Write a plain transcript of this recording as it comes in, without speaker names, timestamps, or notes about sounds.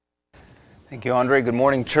Thank you, Andre. Good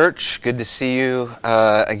morning, church. Good to see you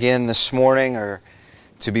again this morning, or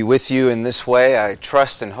to be with you in this way. I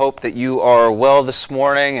trust and hope that you are well this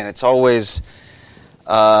morning, and it's always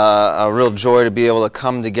a real joy to be able to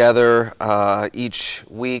come together each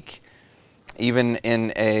week, even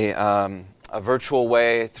in a virtual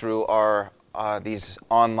way through our these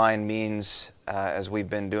online means as we've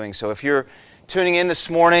been doing. So if you're tuning in this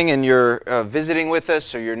morning and you're visiting with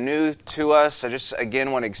us or you're new to us, I just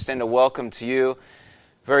again want to extend a welcome to you.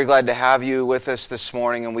 Very glad to have you with us this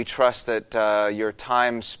morning, and we trust that your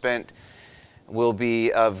time spent will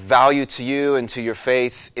be of value to you and to your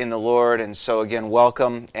faith in the Lord. And so again,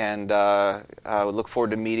 welcome, and I look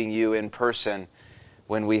forward to meeting you in person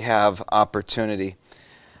when we have opportunity.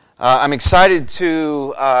 I'm excited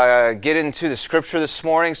to get into the scripture this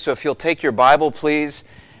morning, so if you'll take your Bible, please,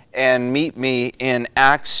 and meet me in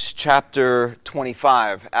Acts chapter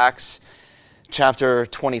 25. Acts chapter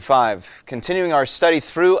 25. Continuing our study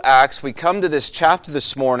through Acts, we come to this chapter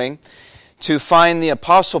this morning to find the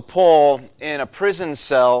Apostle Paul in a prison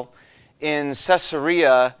cell in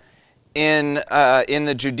Caesarea in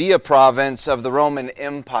the Judea province of the Roman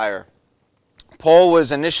Empire. Paul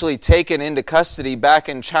was initially taken into custody back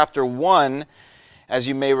in chapter 1, as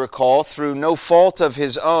you may recall. Through no fault of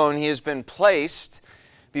his own, he has been placed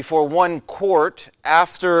before one court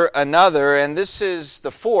after another, and this is the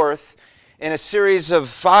fourth in a series of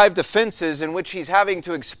 5 defenses in which he's having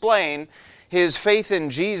to explain his faith in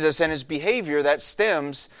Jesus and his behavior that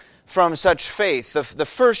stems from such faith. The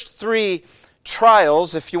first 3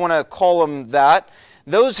 trials, if you want to call them that,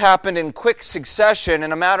 those happened in quick succession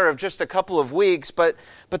in a matter of just a couple of weeks, but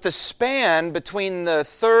the span between the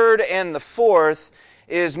third and the fourth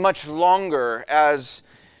is much longer, as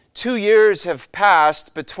 2 years have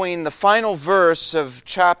passed between the final verse of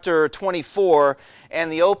chapter 24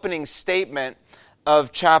 and the opening statement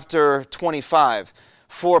of chapter 25.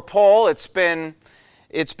 For Paul, it's been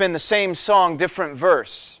the same song, different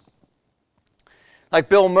verse. Like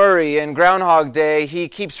Bill Murray in Groundhog Day, he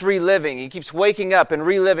keeps waking up and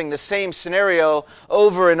reliving the same scenario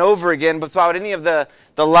over and over again without any of the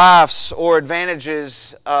laughs or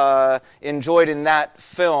advantages enjoyed in that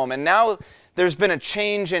film. And now there's been a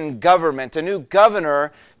change in government, a new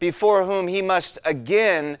governor before whom he must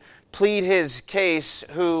again plead his case,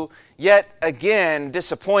 who yet again,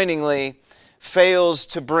 disappointingly, fails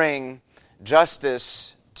to bring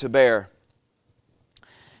justice to bear.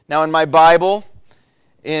 Now in my Bible,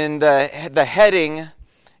 in the heading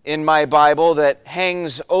in my Bible that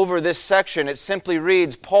hangs over this section, it simply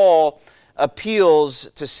reads, Paul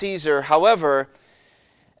appeals to Caesar. However,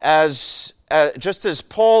 just as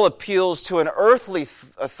Paul appeals to an earthly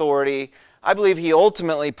authority, I believe he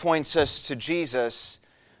ultimately points us to Jesus,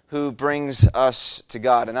 who brings us to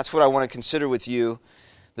God. And that's what I want to consider with you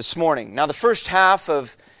this morning. Now, the first half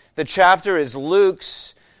of the chapter is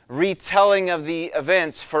Luke's retelling of the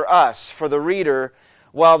events for us, for the reader,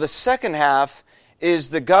 while the second half is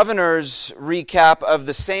the governor's recap of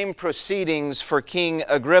the same proceedings for King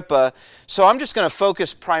Agrippa. So I'm just going to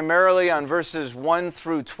focus primarily on verses 1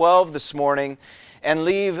 through 12 this morning and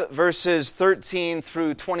leave verses 13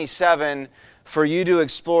 through 27 for you to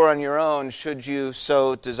explore on your own, should you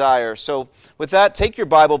so desire. So with that, take your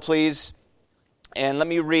Bible, please, and let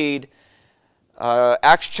me read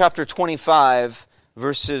Acts chapter 25,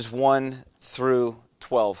 verses 1 through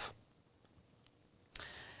 12.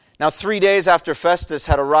 Now 3 days after Festus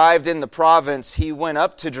had arrived in the province, he went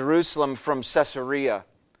up to Jerusalem from Caesarea.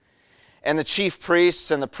 And the chief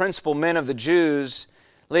priests and the principal men of the Jews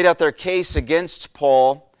laid out their case against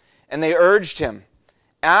Paul, and they urged him,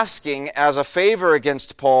 asking as a favor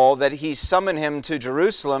against Paul that he summon him to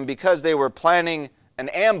Jerusalem, because they were planning an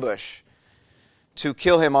ambush to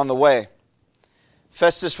kill him on the way.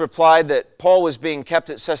 Festus replied that Paul was being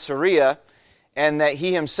kept at Caesarea, and that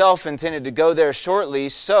he himself intended to go there shortly.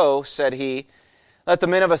 So, said he, let the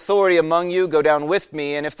men of authority among you go down with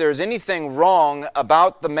me, and if there is anything wrong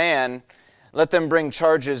about the man, let them bring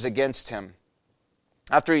charges against him.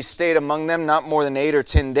 After he stayed among them not more than 8 or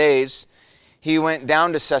 10 days, he went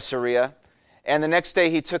down to Caesarea, and the next day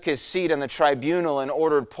he took his seat on the tribunal and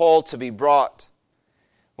ordered Paul to be brought.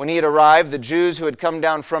 When he had arrived, the Jews who had come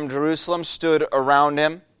down from Jerusalem stood around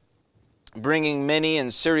him, bringing many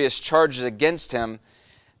and serious charges against him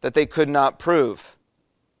that they could not prove.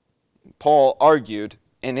 Paul argued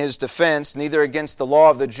in his defense, neither against the law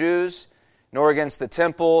of the Jews, nor against the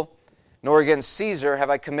temple, nor against Caesar have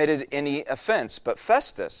I committed any offense. But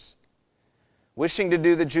Festus, wishing to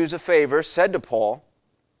do the Jews a favor, said to Paul,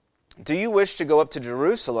 do you wish to go up to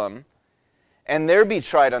Jerusalem and there be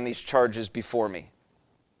tried on these charges before me?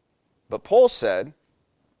 But Paul said,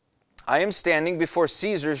 I am standing before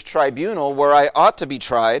Caesar's tribunal where I ought to be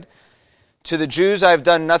tried. To the Jews I have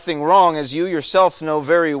done nothing wrong, as you yourself know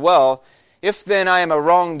very well. If then I am a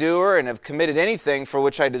wrongdoer and have committed anything for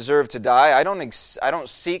which I deserve to die, I don't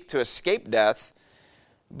seek to escape death.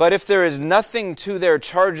 But if there is nothing to their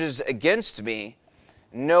charges against me,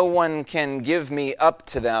 no one can give me up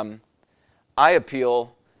to them. I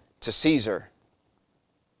appeal to Caesar."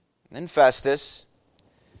 Then Festus,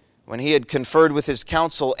 when he had conferred with his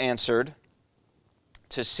council, answered,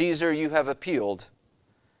 "To Caesar you have appealed.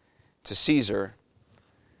 To Caesar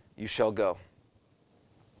you shall go."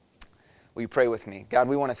 Will you pray with me? God,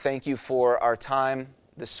 we want to thank you for our time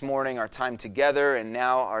this morning, our time together, and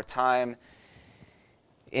now our time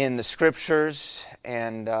in the Scriptures.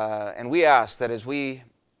 And we ask that as we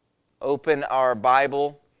open our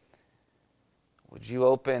Bible, would you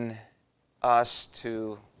open us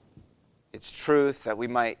to its truth, that we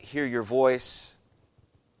might hear your voice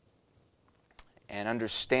and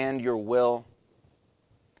understand your will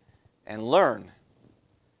and learn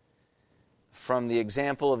from the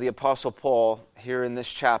example of the Apostle Paul here in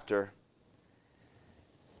this chapter,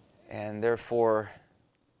 and therefore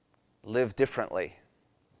live differently.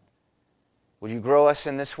 Would you grow us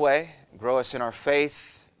in this way? Grow us in our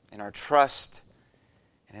faith, in our trust,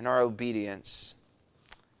 and in our obedience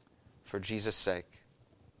for Jesus' sake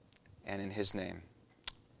and in His name.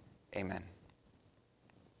 Amen.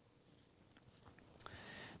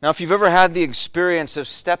 Now, if you've ever had the experience of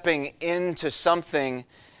stepping into something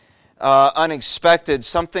unexpected,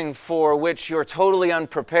 something for which you're totally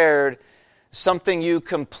unprepared, something you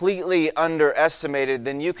completely underestimated,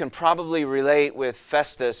 then you can probably relate with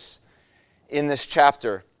Festus in this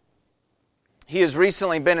chapter. He has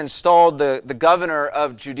recently been installed the governor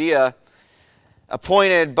of Judea,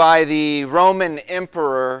 appointed by the Roman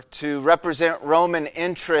emperor to represent Roman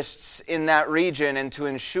interests in that region and to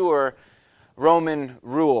ensure Roman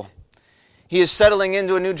rule. He is settling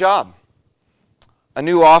into a new job, a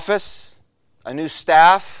new office, a new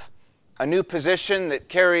staff, a new position that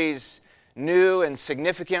carries new and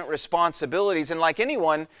significant responsibilities. And like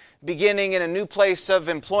anyone beginning in a new place of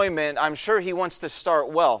employment, I'm sure he wants to start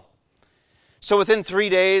well. So within 3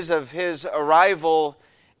 days of his arrival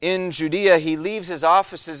in Judea, he leaves his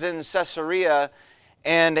offices in Caesarea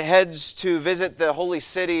and heads to visit the holy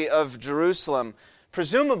city of Jerusalem,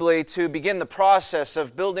 presumably to begin the process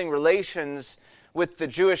of building relations with the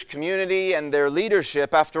Jewish community and their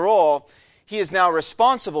leadership. After all, he is now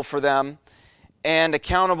responsible for them and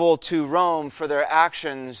accountable to Rome for their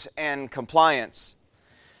actions and compliance.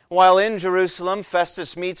 While in Jerusalem,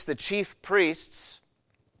 Festus meets the chief priests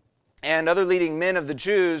and other leading men of the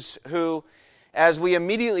Jews who, as we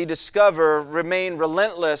immediately discover, remain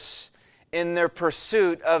relentless in their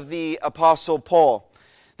pursuit of the Apostle Paul.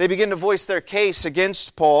 They begin to voice their case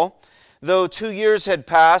against Paul. Though 2 years had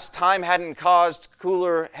passed, time hadn't caused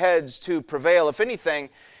cooler heads to prevail. If anything,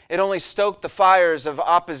 it only stoked the fires of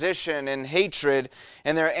opposition and hatred,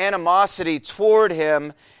 and their animosity toward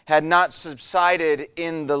him had not subsided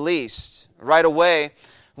in the least. Right away,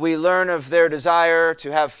 we learn of their desire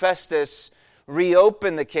to have Festus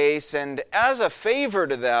reopen the case, and as a favor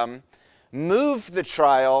to them, move the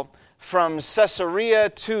trial from Caesarea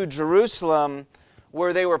to Jerusalem,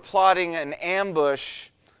 where they were plotting an ambush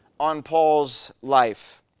on Paul's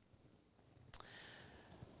life.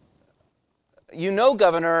 "You know,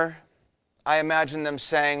 Governor," I imagine them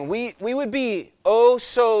saying, we would be oh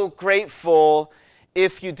so grateful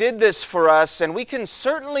if you did this for us, and we can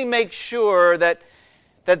certainly make sure that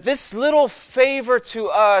this little favor to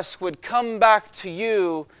us would come back to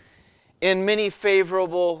you in many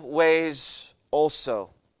favorable ways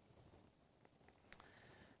also.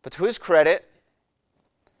 But to his credit,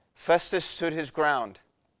 Festus stood his ground.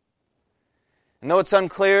 And though it's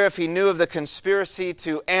unclear if he knew of the conspiracy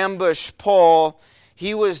to ambush Paul,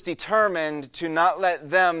 he was determined to not let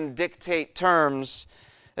them dictate terms,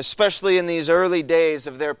 especially in these early days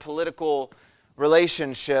of their political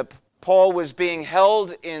relationship. Paul was being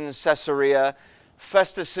held in Caesarea.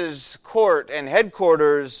 Festus's court and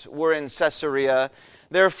headquarters were in Caesarea.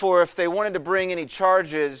 Therefore, if they wanted to bring any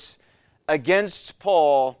charges against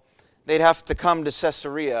Paul, they'd have to come to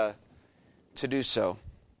Caesarea to do so.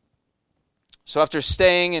 So after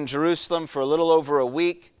staying in Jerusalem for a little over a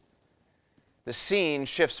week, the scene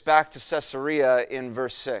shifts back to Caesarea in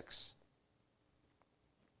verse 6.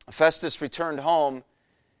 Festus returned home,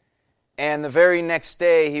 and the very next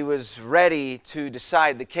day he was ready to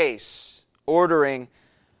decide the case, ordering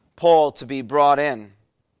Paul to be brought in.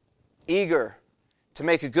 Eager to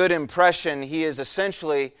make a good impression, he is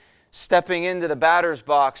essentially stepping into the batter's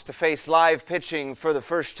box to face live pitching for the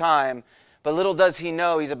first time But little does he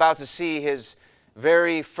know he's about to see his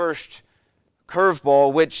very first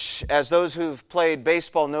curveball, which, as those who've played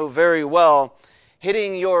baseball know very well,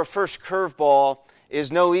 hitting your first curveball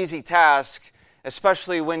is no easy task,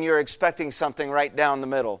 especially when you're expecting something right down the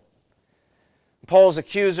middle. Paul's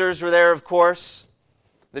accusers were there, of course,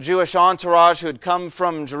 the Jewish entourage who had come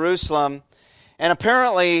from Jerusalem, and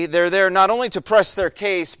apparently they're there not only to press their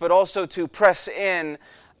case, but also to press in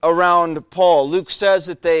around Paul. Luke says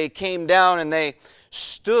that they came down and they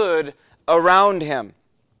stood around him.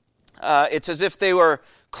 It's as if they were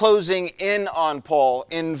closing in on Paul,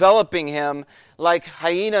 enveloping him like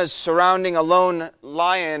hyenas surrounding a lone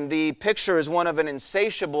lion. The picture is one of an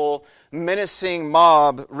insatiable, menacing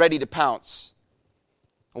mob ready to pounce.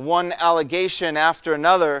 One allegation after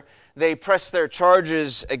another, they press their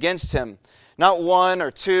charges against him. Not one or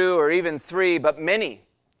two or even three, but many,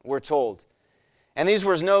 we're told. And these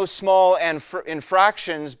were no small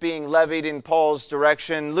infractions being levied in Paul's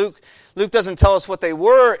direction. Luke doesn't tell us what they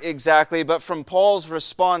were exactly, but from Paul's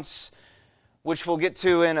response, which we'll get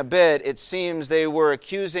to in a bit, it seems they were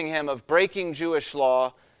accusing him of breaking Jewish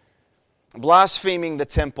law, blaspheming the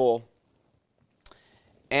temple,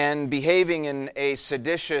 and behaving in a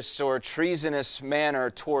seditious or treasonous manner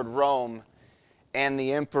toward Rome and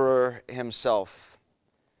the emperor himself.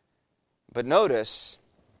 But notice,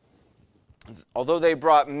 although they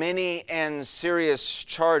brought many and serious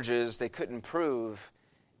charges, they couldn't prove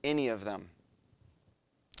any of them.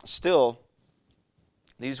 Still,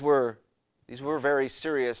 these were very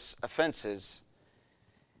serious offenses,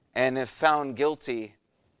 and if found guilty,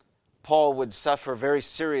 Paul would suffer very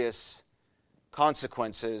serious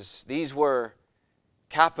consequences. These were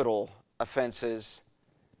capital offenses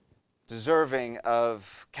deserving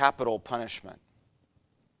of capital punishment.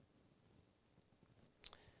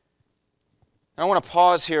 I want to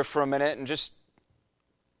pause here for a minute and just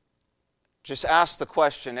ask the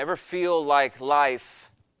question, ever feel like life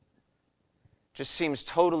just seems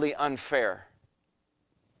totally unfair?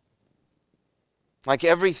 Like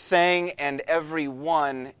everything and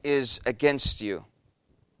everyone is against you?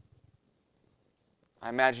 I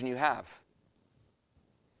imagine you have.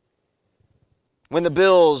 When the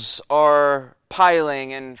bills are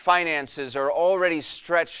piling and finances are already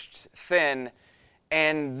stretched thin,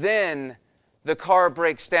 and then the car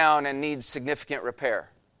breaks down and needs significant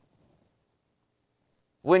repair.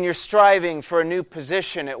 When you're striving for a new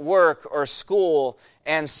position at work or school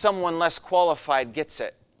and someone less qualified gets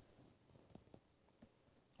it.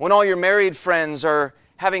 When all your married friends are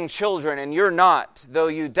having children and you're not, though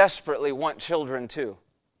you desperately want children too.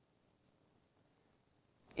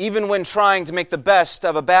 Even when trying to make the best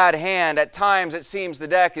of a bad hand, at times it seems the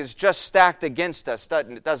deck is just stacked against us,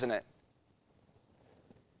 doesn't it?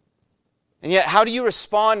 And yet, how do you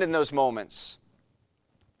respond in those moments?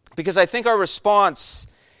 Because I think our response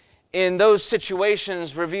in those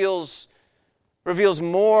situations reveals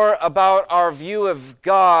more about our view of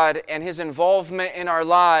God and His involvement in our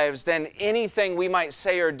lives than anything we might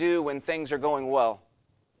say or do when things are going well.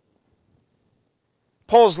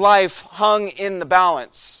 Paul's life hung in the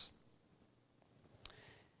balance.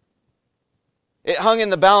 It hung in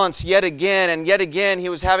the balance yet again, and yet again he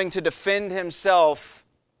was having to defend himself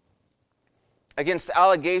against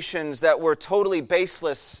allegations that were totally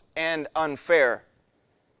baseless and unfair.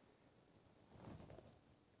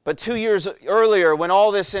 But 2 years earlier, when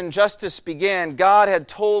all this injustice began, God had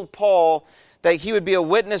told Paul that he would be a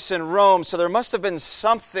witness in Rome. So there must have been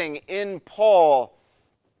something in Paul,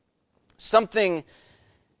 something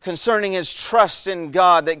concerning his trust in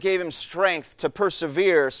God that gave him strength to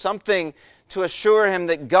persevere, something to assure him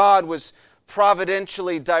that God was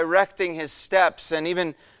providentially directing his steps and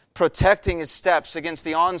even protecting his steps against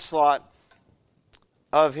the onslaught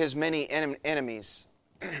of his many enemies.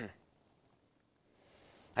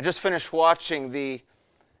 I just finished watching the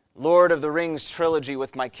Lord of the Rings trilogy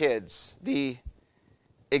with my kids, the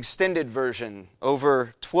extended version,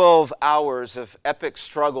 over 12 hours of epic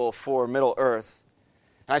struggle for Middle-earth.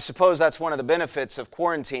 And I suppose that's one of the benefits of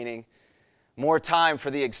quarantining, more time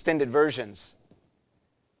for the extended versions.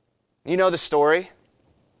 You know the story.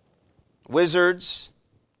 Wizards,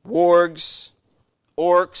 wargs,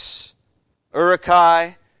 orcs,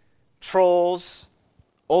 urukai, trolls,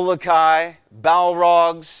 olokai,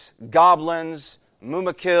 balrogs, goblins,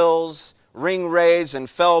 mumakils, ringwraiths, and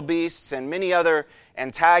fell beasts, and many other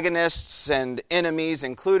antagonists and enemies,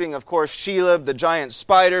 including, of course, Shelob, the giant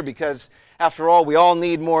spider, because, after all, we all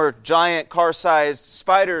need more giant car-sized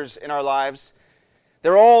spiders in our lives.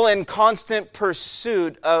 They're all in constant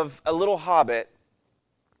pursuit of a little hobbit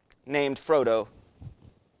named Frodo,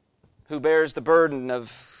 who bears the burden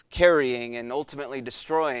of carrying and ultimately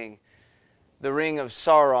destroying the ring of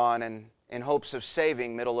Sauron and in hopes of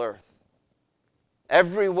saving Middle-earth.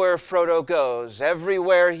 Everywhere Frodo goes,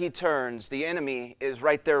 everywhere he turns, the enemy is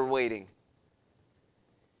right there waiting.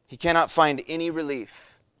 He cannot find any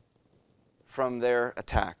relief from their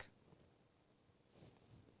attack.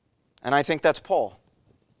 And I think that's Paul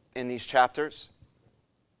in these chapters.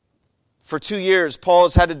 For 2 years, Paul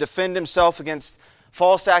has had to defend himself against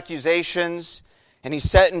false accusations, and he's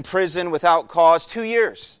set in prison without cause. 2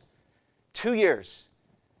 years. 2 years.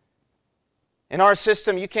 In our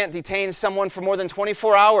system, you can't detain someone for more than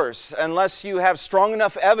 24 hours unless you have strong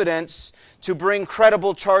enough evidence to bring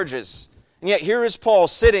credible charges. And yet here is Paul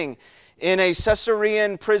sitting in a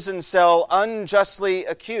Caesarean prison cell, unjustly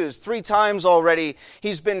accused. 3 times already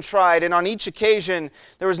he's been tried, and on each occasion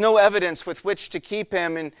there was no evidence with which to keep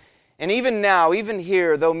him. And even now, even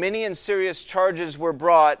here, though many and serious charges were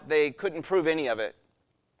brought, they couldn't prove any of it.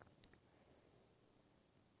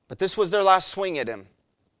 But this was their last swing at him.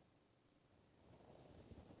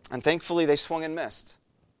 And thankfully they swung and missed.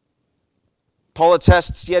 Paul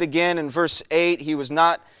attests yet again in verse 8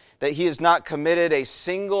 that he has not committed a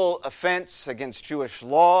single offense against Jewish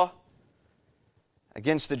law,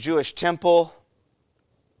 against the Jewish temple,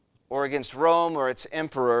 or against Rome or its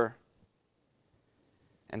emperor.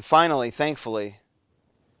 And finally, thankfully,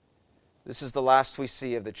 this is the last we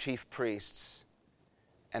see of the chief priests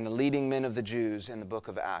and the leading men of the Jews in the book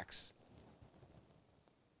of Acts.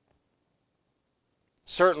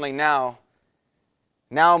 Certainly now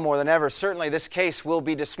more than ever, certainly this case will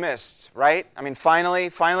be dismissed, right? I mean, finally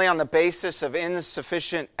on the basis of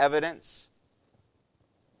insufficient evidence.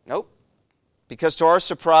 Nope. Because to our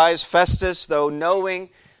surprise, Festus, though knowing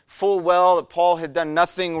full well that Paul had done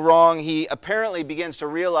nothing wrong, he apparently begins to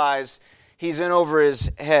realize he's in over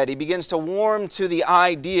his head. He begins to warm to the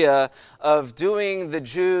idea of doing the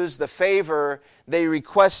Jews the favor they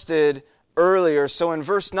requested earlier. So in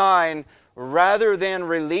verse 9, rather than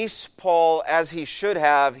release Paul as he should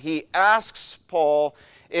have, he asks Paul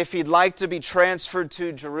if he'd like to be transferred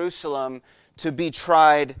to Jerusalem to be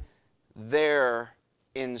tried there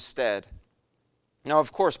instead. Now,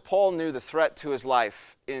 of course, Paul knew the threat to his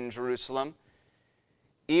life in Jerusalem,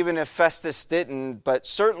 even if Festus didn't, but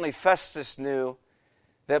certainly Festus knew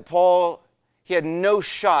that he had no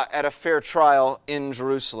shot at a fair trial in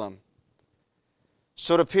Jerusalem.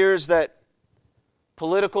 So it appears that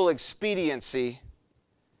political expediency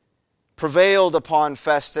prevailed upon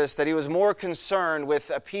Festus, that he was more concerned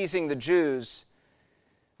with appeasing the Jews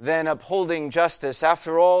than upholding justice.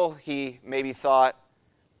 After all, he maybe thought,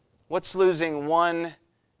 what's losing one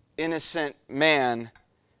innocent man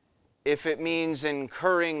if it means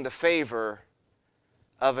incurring the favor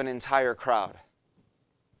of an entire crowd?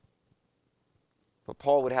 But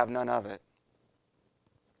Paul would have none of it.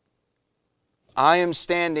 I am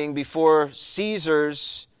standing before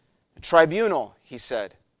Caesar's tribunal, he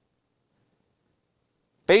said.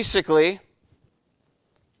 Basically,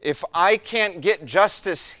 if I can't get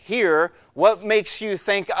justice here, what makes you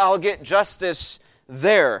think I'll get justice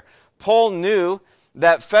there? Paul knew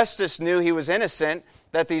that Festus knew he was innocent,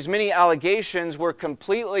 that these many allegations were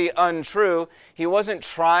completely untrue. He wasn't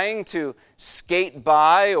trying to skate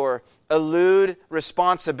by or elude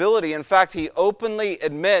responsibility. In fact, he openly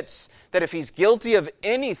admits that if he's guilty of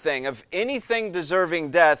anything deserving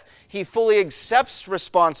death, he fully accepts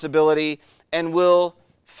responsibility and will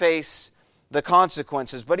face the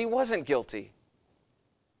consequences. But he wasn't guilty,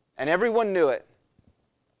 and everyone knew it.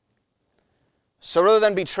 So rather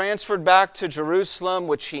than be transferred back to Jerusalem,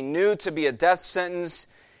 which he knew to be a death sentence,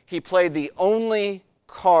 he played the only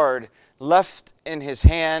card left in his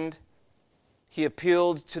hand. He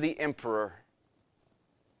appealed to the emperor,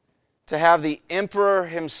 to have the emperor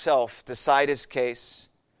himself decide his case,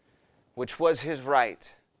 which was his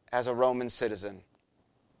right as a Roman citizen.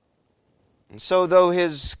 And so though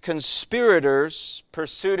his conspirators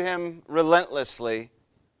pursued him relentlessly,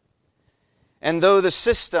 and though the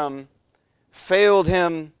system failed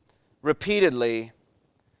him repeatedly,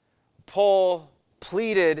 Paul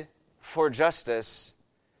pleaded for justice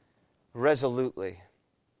resolutely.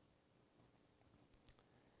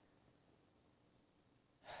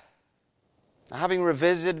 Now, having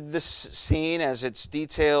revisited this scene as it's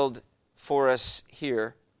detailed for us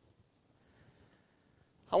here,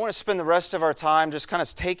 I want to spend the rest of our time just kind of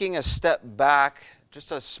taking a step back,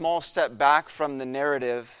 just a small step back from the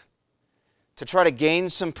narrative, to try to gain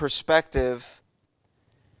some perspective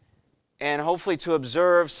and hopefully to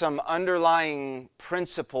observe some underlying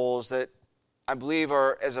principles that I believe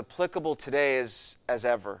are as applicable today as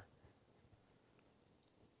ever.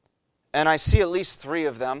 And I see at least 3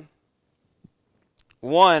 of them.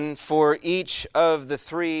 one for each of the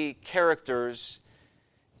three characters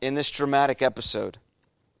in this dramatic episode.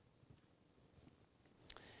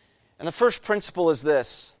 And the first principle is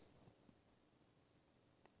this: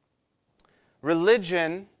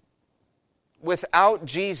 religion without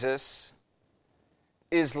Jesus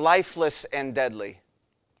is lifeless and deadly.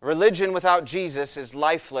 Religion without Jesus is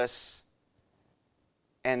lifeless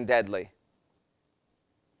and deadly.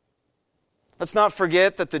 Let's not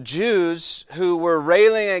forget that the Jews who were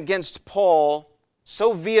railing against Paul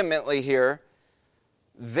so vehemently here,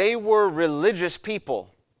 they were religious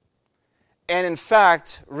people, and in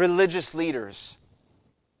fact, religious leaders.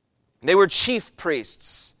 They were chief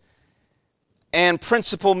priests and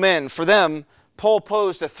principal men. For them, Paul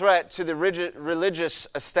posed a threat to the religious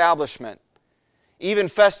establishment. Even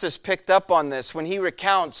Festus picked up on this when he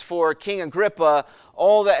recounts for King Agrippa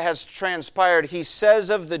all that has transpired. He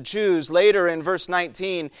says of the Jews, later in verse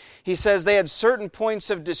 19, he says they had certain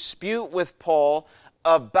points of dispute with Paul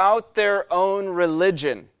about their own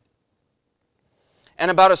religion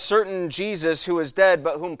and about a certain Jesus who is dead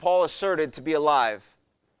but whom Paul asserted to be alive.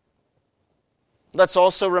 Let's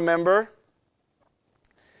also remember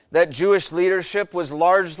that Jewish leadership was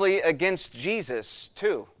largely against Jesus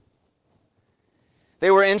too. They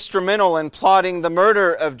were instrumental in plotting the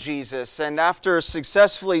murder of Jesus, and after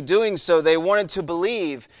successfully doing so, they wanted to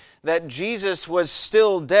believe that Jesus was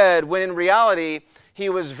still dead, when in reality, he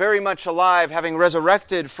was very much alive, having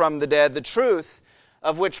resurrected from the dead, the truth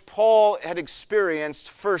of which Paul had experienced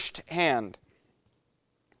firsthand.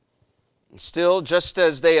 And still, just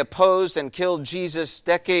as they opposed and killed Jesus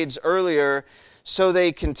decades earlier, so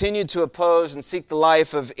they continued to oppose and seek the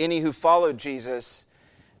life of any who followed Jesus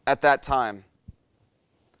at that time.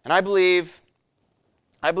 And I believe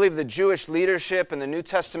the Jewish leadership in the New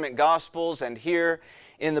Testament Gospels and here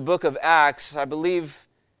in the book of Acts, I believe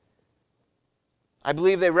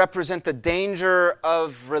they represent the danger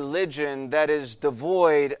of religion that is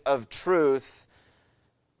devoid of truth,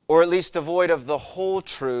 or at least devoid of the whole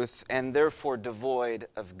truth, and therefore devoid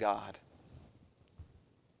of God.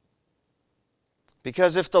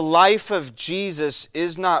 Because if the life of Jesus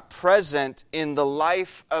is not present in the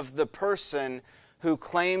life of the person who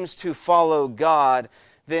claims to follow God,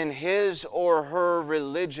 then his or her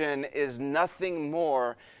religion is nothing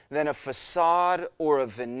more than a facade or a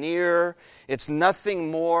veneer. It's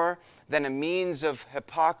nothing more than a means of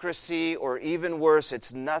hypocrisy, or even worse,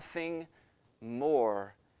 it's nothing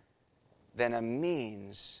more than a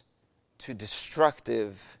means to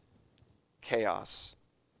destructive chaos.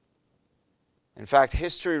 In fact,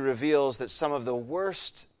 history reveals that some of the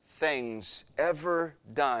worst things ever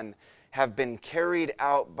done have been carried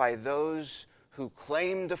out by those who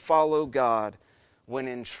claim to follow God, when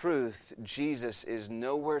in truth, Jesus is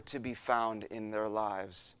nowhere to be found in their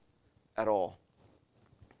lives at all.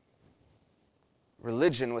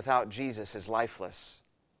 Religion without Jesus is lifeless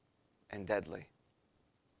and deadly.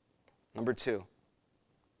 Number 2,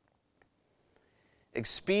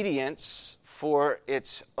 expedience for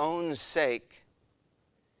its own sake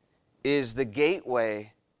is the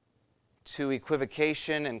gateway to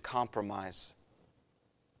equivocation and compromise.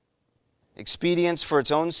 Expedience for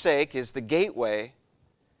its own sake is the gateway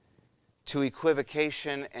to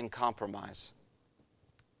equivocation and compromise.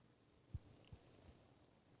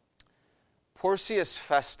 Porcius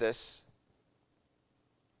Festus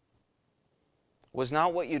was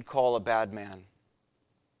not what you'd call a bad man.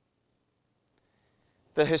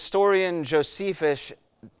 The historian Josephus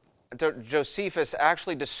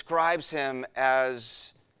actually describes him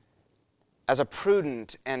as a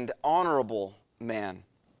prudent and honorable man.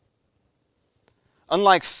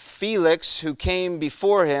 Unlike Felix, who came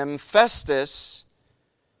before him, Festus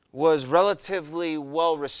was relatively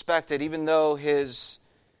well respected, even though his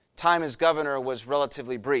time as governor was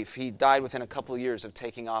relatively brief. He died within a couple of years of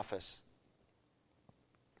taking office.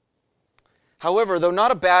 However, though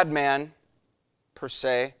not a bad man per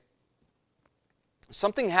se,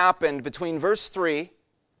 something happened between verse 3,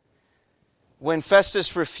 when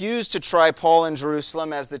Festus refused to try Paul in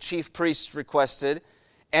Jerusalem as the chief priest requested,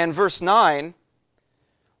 and verse 9,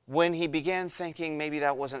 when he began thinking maybe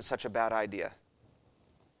that wasn't such a bad idea.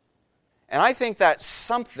 And I think that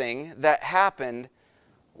something that happened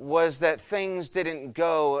was that things didn't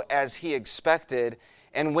go as he expected,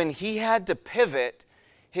 and when he had to pivot,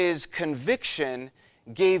 his conviction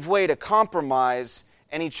gave way to compromise,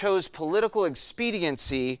 and he chose political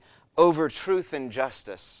expediency over truth and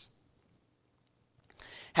justice.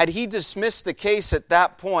 Had he dismissed the case at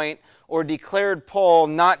that point or declared Paul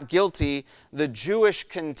not guilty, the Jewish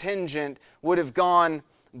contingent would have gone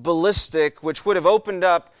ballistic, which would have opened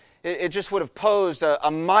up it just would have posed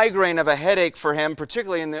a migraine of a headache for him,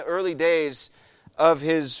 particularly in the early days of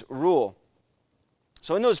his rule.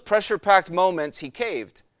 So in those pressure-packed moments, he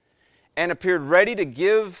caved and appeared ready to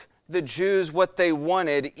give the Jews what they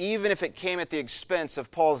wanted, even if it came at the expense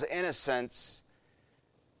of Paul's innocence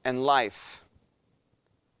and life.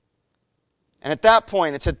 And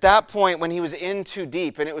it's at that point when he was in too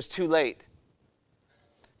deep and it was too late.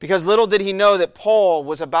 Because little did he know that Paul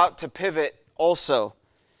was about to pivot also.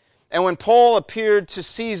 And when Paul appeared to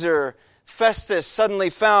Caesar, Festus suddenly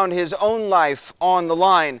found his own life on the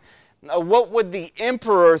line. What would the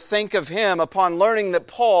emperor think of him upon learning that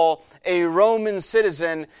Paul, a Roman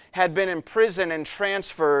citizen, had been imprisoned and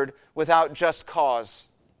transferred without just cause?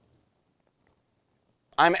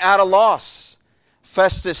 "I'm at a loss,"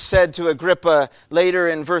 Festus said to Agrippa later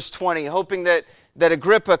in verse 20, hoping that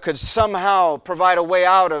Agrippa could somehow provide a way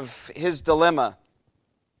out of his dilemma.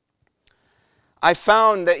 "I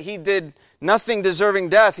found that he did nothing deserving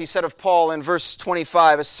death," he said of Paul in verse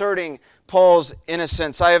 25, asserting Paul's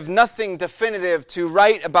innocence. "I have nothing definitive to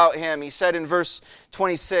write about him," he said in verse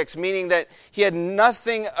 26, meaning that he had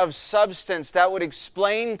nothing of substance that would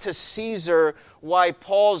explain to Caesar why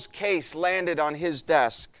Paul's case landed on his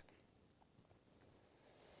desk.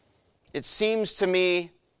 "It seems to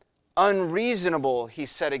me unreasonable," he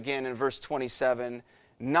said again in verse 27,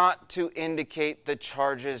 "not to indicate the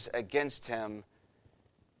charges against him."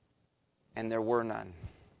 And there were none.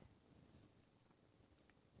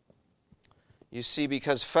 You see,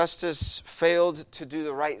 because Festus failed to do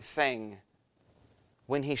the right thing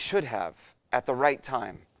when he should have at the right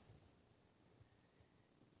time,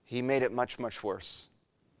 he made it much, much worse.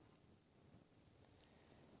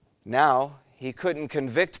 Now, he couldn't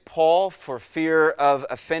convict Paul for fear of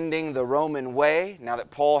offending the Roman way, now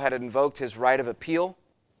that Paul had invoked his right of appeal.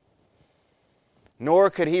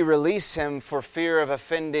 Nor could he release him for fear of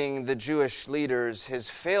offending the Jewish leaders.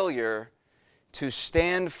 His failure to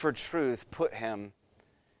stand for truth put him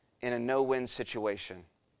in a no-win situation.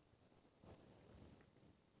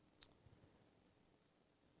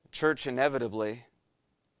 Church, inevitably,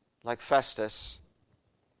 like Festus,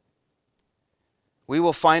 we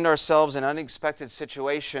will find ourselves in unexpected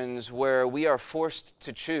situations where we are forced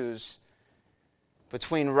to choose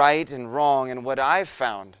between right and wrong. And what I've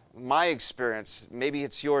found, my experience, maybe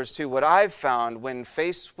it's yours too, what I've found when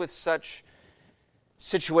faced with such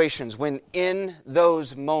situations, when in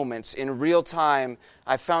those moments, in real time,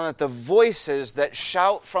 I found that the voices that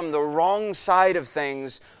shout from the wrong side of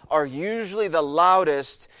things are usually the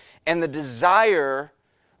loudest, and the desire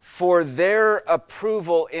for their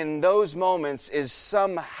approval in those moments is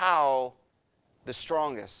somehow the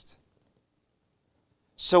strongest.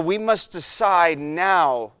 So we must decide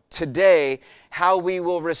now, today, how we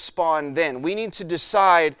will respond then. We need to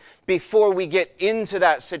decide before we get into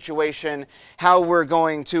that situation how we're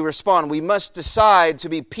going to respond. We must decide to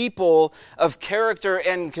be people of character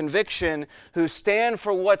and conviction who stand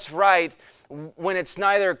for what's right when it's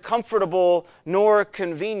neither comfortable nor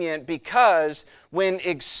convenient, because when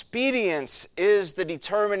expedience is the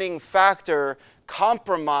determining factor,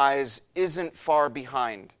 compromise isn't far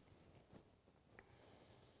behind.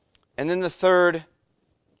 And then the third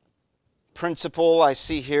principle I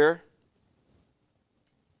see here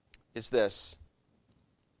is this: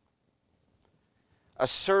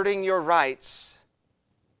 asserting your rights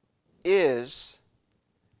is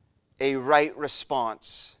a right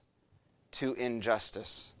response to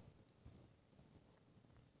injustice.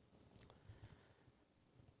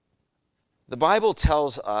 The Bible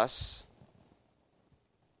tells us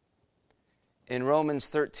in Romans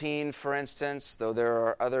 13, for instance, though there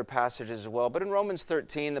are other passages as well, but in Romans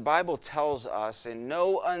 13, the Bible tells us in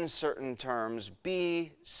no uncertain terms,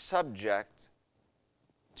 be subject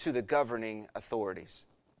to the governing authorities.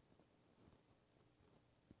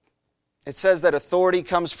 It says that authority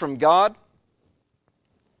comes from God,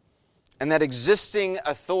 and that existing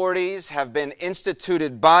authorities have been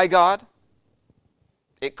instituted by God.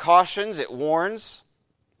 It cautions, it warns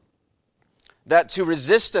that to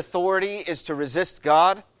resist authority is to resist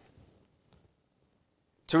God,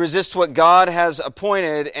 to resist what God has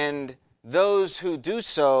appointed, and those who do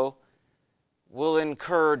so will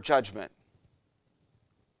incur judgment.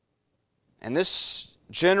 And this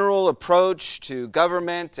general approach to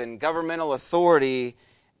government and governmental authority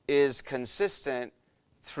is consistent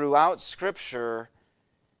throughout Scripture,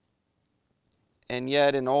 and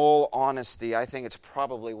yet, in all honesty, I think it's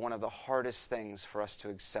probably one of the hardest things for us to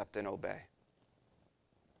accept and obey.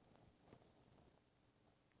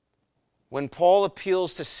 When Paul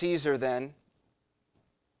appeals to Caesar, then,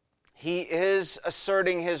 he is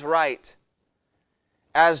asserting his right.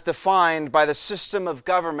 as defined by the system of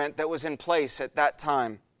government that was in place at that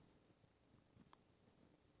time.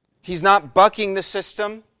 He's not bucking the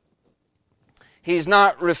system. He's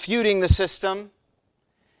not refuting the system.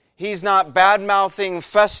 He's not bad-mouthing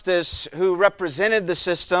Festus, who represented the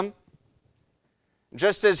system,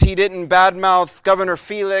 just as he didn't badmouth Governor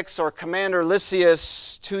Felix or Commander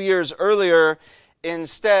Lysias 2 years earlier.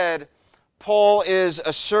 Instead, Paul is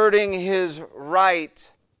asserting his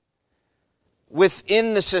right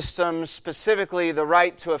within the system, specifically the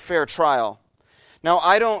right to a fair trial. Now,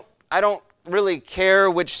 I don't really care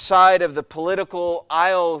which side of the political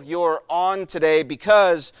aisle you're on today,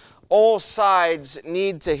 because all sides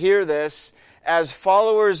need to hear this. As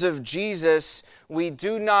followers of Jesus, we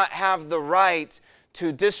do not have the right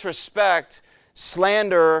to disrespect,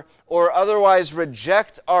 slander, or otherwise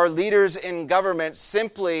reject our leaders in government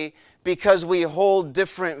simply because we hold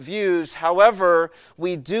different views. However,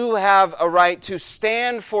 we do have a right to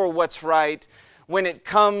stand for what's right when it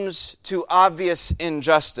comes to obvious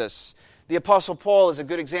injustice. The Apostle Paul is a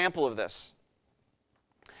good example of this.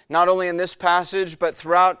 Not only in this passage, but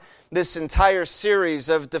throughout this entire series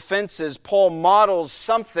of defenses, Paul models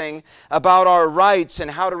something about our rights and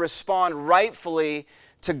how to respond rightfully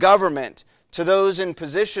to government, to those in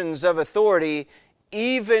positions of authority,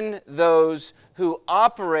 even those who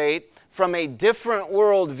operate from a different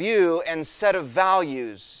worldview and set of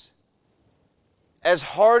values. As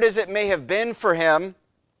hard as it may have been for him,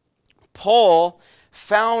 Paul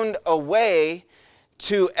found a way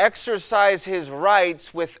to exercise his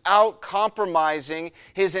rights without compromising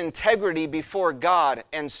his integrity before God,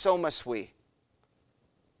 and so must we.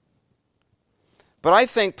 But I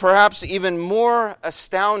think perhaps even more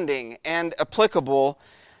astounding and applicable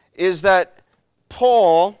is that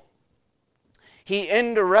Paul, he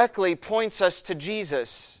indirectly points us to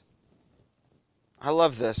Jesus. I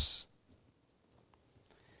love this.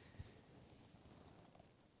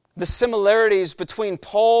 The similarities between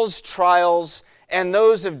Paul's trials and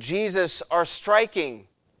those of Jesus are striking.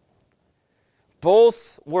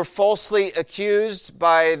 Both were falsely accused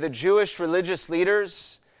by the Jewish religious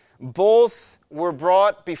leaders. Both were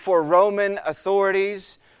brought before Roman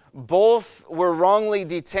authorities. Both were wrongly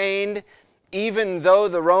detained, even though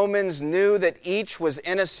the Romans knew that each was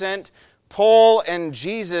innocent. Paul and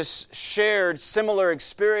Jesus shared similar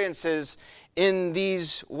experiences in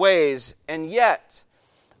these ways. And yet,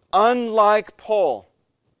 unlike Paul,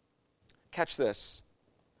 catch this,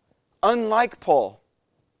 unlike Paul,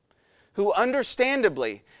 who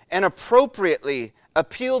understandably and appropriately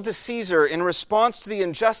appealed to Caesar in response to the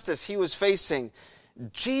injustice he was facing,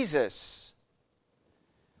 Jesus,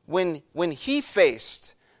 when he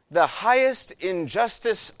faced the highest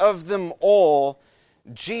injustice of them all,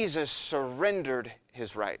 Jesus surrendered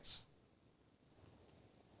his rights.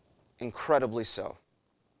 Incredibly so.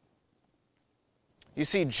 You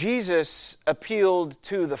see, Jesus appealed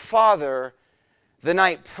to the Father the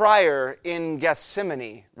night prior in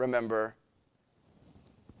Gethsemane, remember?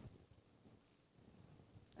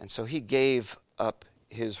 And so he gave up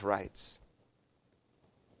his rights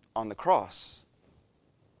on the cross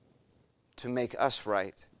to make us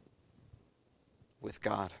right with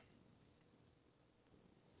God.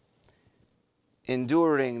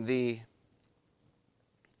 Enduring the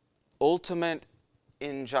ultimate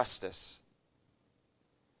injustice,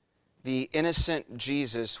 the innocent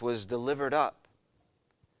Jesus was delivered up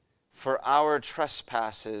for our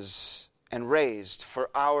trespasses and raised for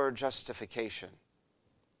our justification.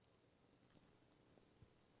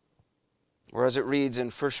 Or as it reads in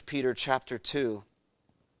 1 Peter chapter 2,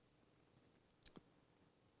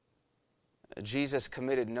 Jesus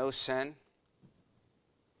committed no sin,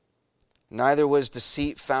 neither was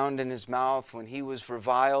deceit found in his mouth. When he was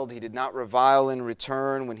reviled, he did not revile in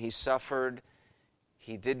return. When he suffered,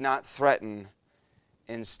 he did not threaten.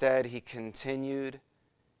 Instead, he continued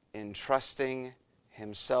entrusting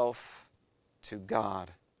himself to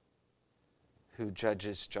God, who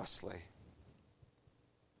judges justly.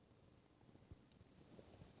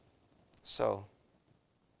 So,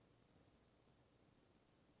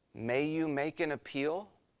 may you make an appeal?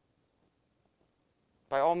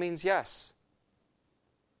 By all means, yes.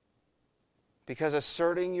 Because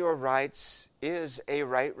asserting your rights is a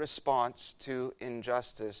right response to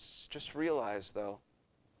injustice. Just realize, though,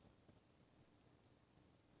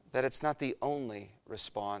 that it's not the only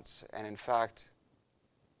response, and in fact,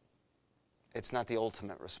 it's not the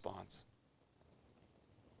ultimate response.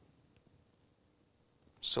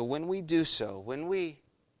 So when we do so, when we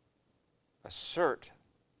assert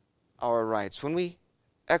our rights, when we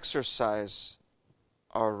exercise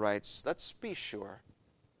our rights, let's be sure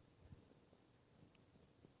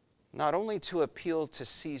not only to appeal to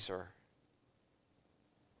Caesar,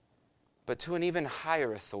 but to an even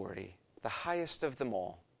higher authority, the highest of them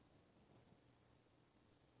all.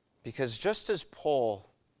 Because just as Paul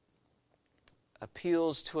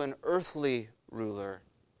appeals to an earthly ruler,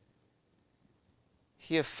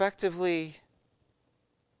 he effectively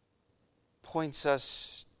points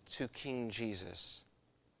us to King Jesus,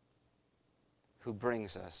 who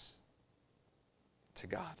brings us to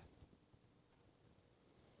God.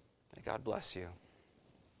 May God bless you.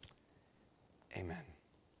 Amen.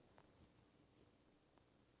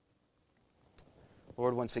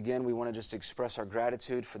 Lord, once again, we want to just express our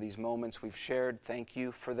gratitude for these moments we've shared. Thank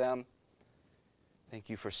you for them. Thank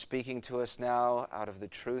you for speaking to us now out of the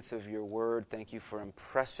truth of your word. Thank you for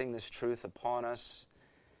impressing this truth upon us.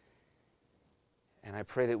 And I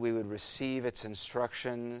pray that we would receive its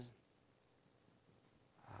instruction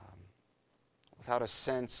without a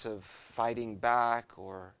sense of fighting back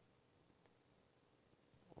or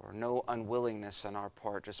no unwillingness on our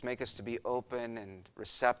part. Just make us to be open and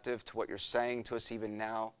receptive to what you're saying to us even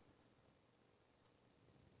now.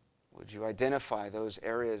 Would you identify those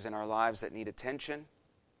areas in our lives that need attention?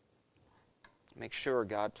 Make sure,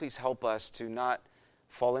 God, please help us to not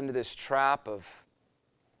fall into this trap of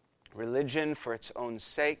religion for its own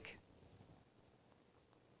sake.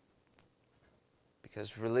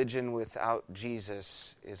 Because religion without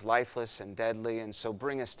Jesus is lifeless and deadly. And so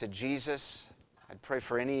bring us to Jesus. I'd pray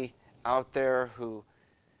for any out there who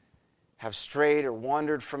have strayed or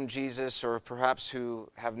wandered from Jesus, or perhaps who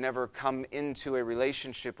have never come into a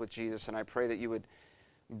relationship with Jesus, and I pray that you would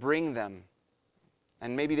bring them.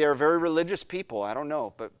 And maybe they are very religious people, I don't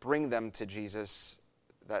know, but bring them to Jesus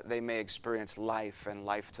that they may experience life and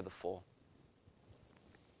life to the full.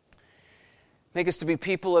 Make us to be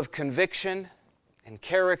people of conviction and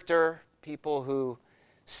character, people who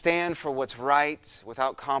stand for what's right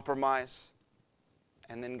without compromise.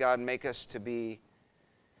 And then, God, make us to be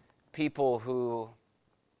people who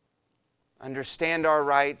understand our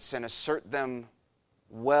rights and assert them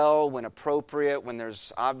well when appropriate, when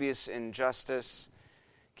there's obvious injustice.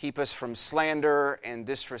 Keep us from slander and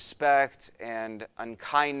disrespect and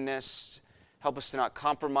unkindness. Help us to not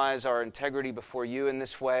compromise our integrity before you in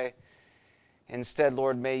this way. Instead,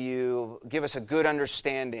 Lord, may you give us a good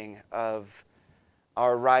understanding of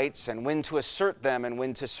our rights and when to assert them and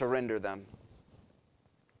when to surrender them.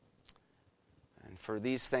 And for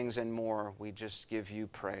these things and more, we just give you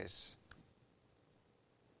praise.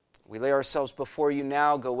 We lay ourselves before you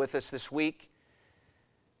now. Go with us this week.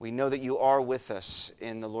 We know that you are with us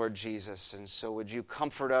in the Lord Jesus. And so would you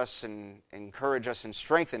comfort us and encourage us and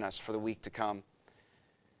strengthen us for the week to come,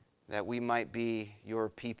 that we might be your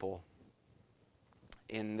people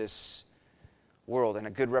in this world and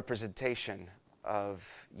a good representation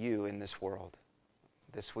of you in this world.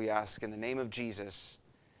 This we ask in the name of Jesus.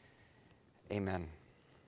 Amen.